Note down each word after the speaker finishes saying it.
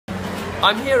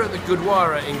I'm here at the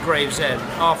Gurdwara in Gravesend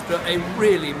after a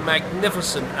really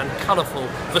magnificent and colourful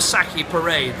Vaisakhi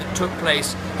parade that took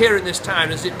place here in this town,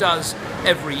 as it does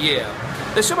every year.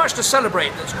 There's so much to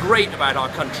celebrate that's great about our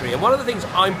country, and one of the things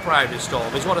I'm proudest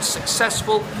of is what a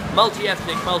successful,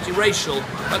 multi-ethnic, multiracial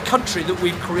country that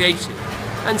we've created.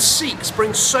 And Sikhs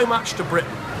bring so much to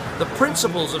Britain. The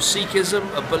principles of Sikhism,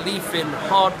 a belief in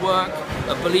hard work,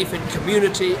 a belief in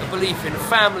community, a belief in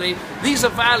family, these are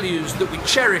values that we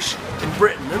cherish in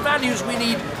Britain and values we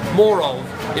need more of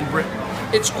in Britain.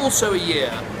 It's also a year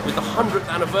with the 100th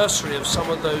anniversary of some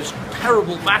of those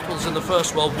terrible battles in the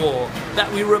First World War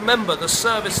that we remember the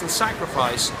service and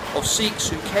sacrifice of Sikhs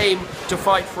who came to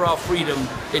fight for our freedom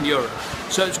in Europe.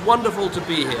 So it's wonderful to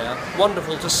be here,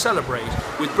 wonderful to celebrate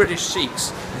with British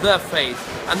Sikhs, their faith,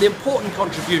 and the important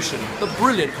contribution, the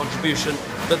brilliant contribution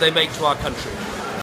that they make to our country.